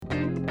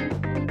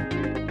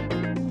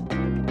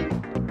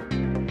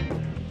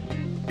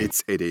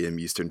It's 8 a.m.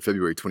 Eastern,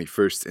 February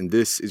 21st, and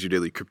this is your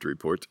daily crypto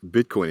report.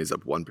 Bitcoin is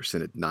up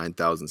 1% at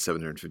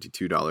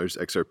 $9,752,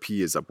 XRP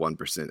is up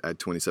 1% at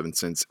 27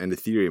 cents, and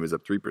Ethereum is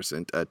up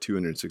 3% at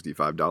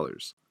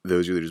 $265.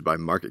 Those are leaders by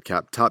market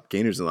cap. Top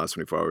gainers in the last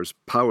 24 hours: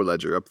 Power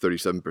Ledger up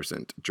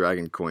 37%,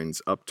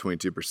 DragonCoins up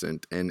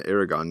 22%, and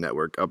Aragon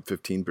Network up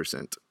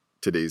 15%.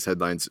 Today's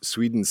headlines: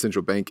 Sweden's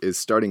central bank is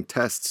starting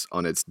tests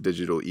on its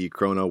digital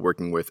e-krona,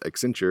 working with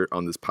Accenture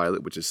on this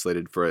pilot, which is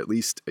slated for at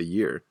least a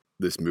year.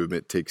 This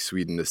movement takes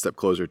Sweden a step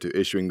closer to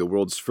issuing the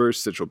world's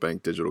first central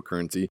bank digital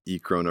currency.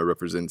 E-krona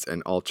represents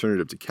an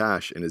alternative to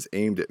cash and is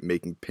aimed at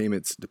making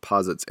payments,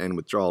 deposits, and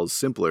withdrawals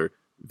simpler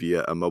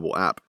via a mobile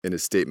app. In a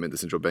statement, the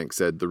central bank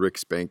said the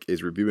Riksbank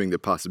is reviewing the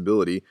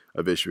possibility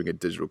of issuing a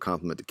digital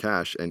complement to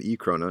cash and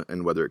e-krona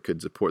and whether it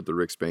could support the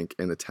Riksbank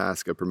in the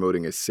task of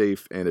promoting a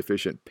safe and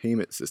efficient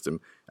payment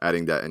system,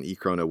 adding that an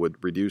e-krona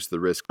would reduce the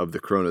risk of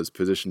the krona's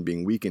position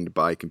being weakened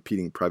by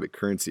competing private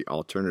currency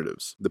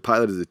alternatives. The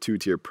pilot is a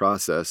two-tier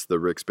process. The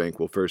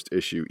Riksbank will first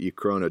issue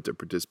e-krona to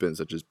participants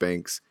such as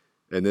banks,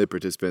 and then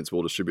participants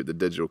will distribute the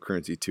digital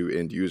currency to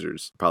end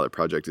users. The pilot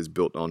project is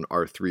built on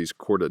R3's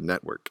Corda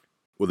network.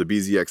 Well, the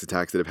BZX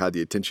attacks that have had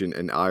the attention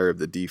and ire of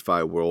the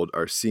DeFi world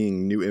are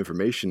seeing new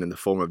information in the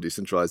form of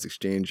decentralized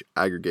exchange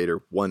aggregator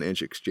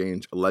 1inch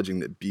Exchange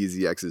alleging that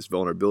BZX's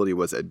vulnerability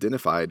was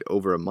identified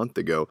over a month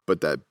ago,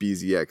 but that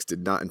BZX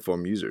did not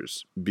inform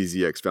users.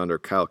 BZX founder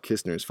Kyle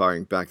Kistner is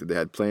firing back that they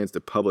had plans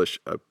to publish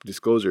a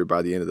disclosure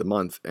by the end of the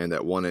month and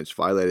that 1inch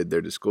violated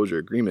their disclosure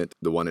agreement.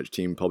 The 1inch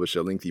team published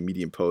a lengthy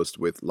Medium post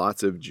with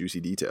lots of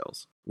juicy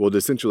details. Well,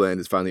 Decentraland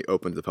is finally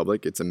open to the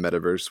public. It's a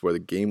metaverse where the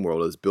game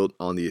world is built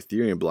on the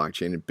Ethereum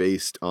blockchain and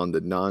based on the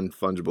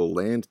non-fungible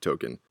land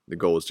token. The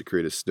goal is to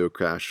create a snow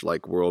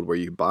crash-like world where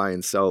you buy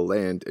and sell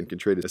land and can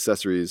trade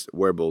accessories,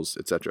 wearables,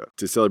 etc.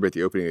 To celebrate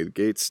the opening of the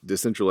gates,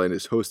 Decentraland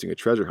is hosting a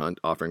treasure hunt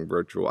offering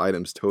virtual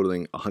items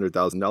totaling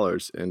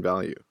 $100,000 in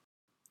value.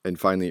 And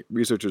finally,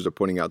 researchers are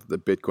pointing out that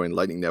the Bitcoin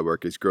Lightning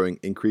Network is growing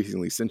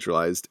increasingly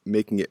centralized,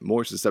 making it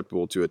more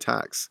susceptible to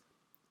attacks.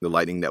 The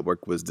Lightning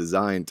Network was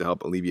designed to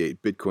help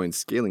alleviate Bitcoin's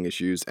scaling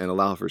issues and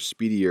allow for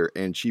speedier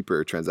and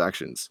cheaper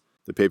transactions.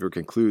 The paper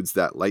concludes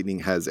that Lightning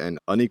has an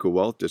unequal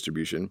wealth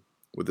distribution,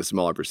 with a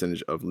smaller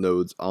percentage of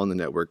nodes on the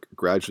network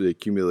gradually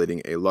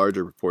accumulating a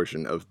larger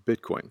proportion of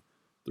Bitcoin.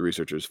 The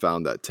researchers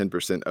found that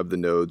 10% of the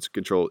nodes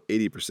control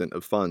 80%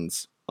 of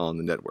funds on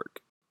the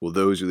network. Well,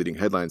 those are your leading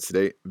headlines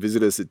today.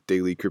 Visit us at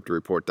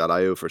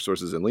dailycryptoreport.io for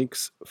sources and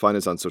links. Find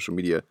us on social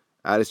media.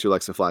 Add us to your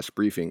Alexa Flash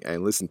briefing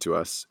and listen to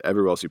us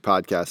everywhere else you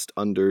podcast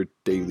under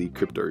Daily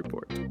Crypto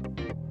Report.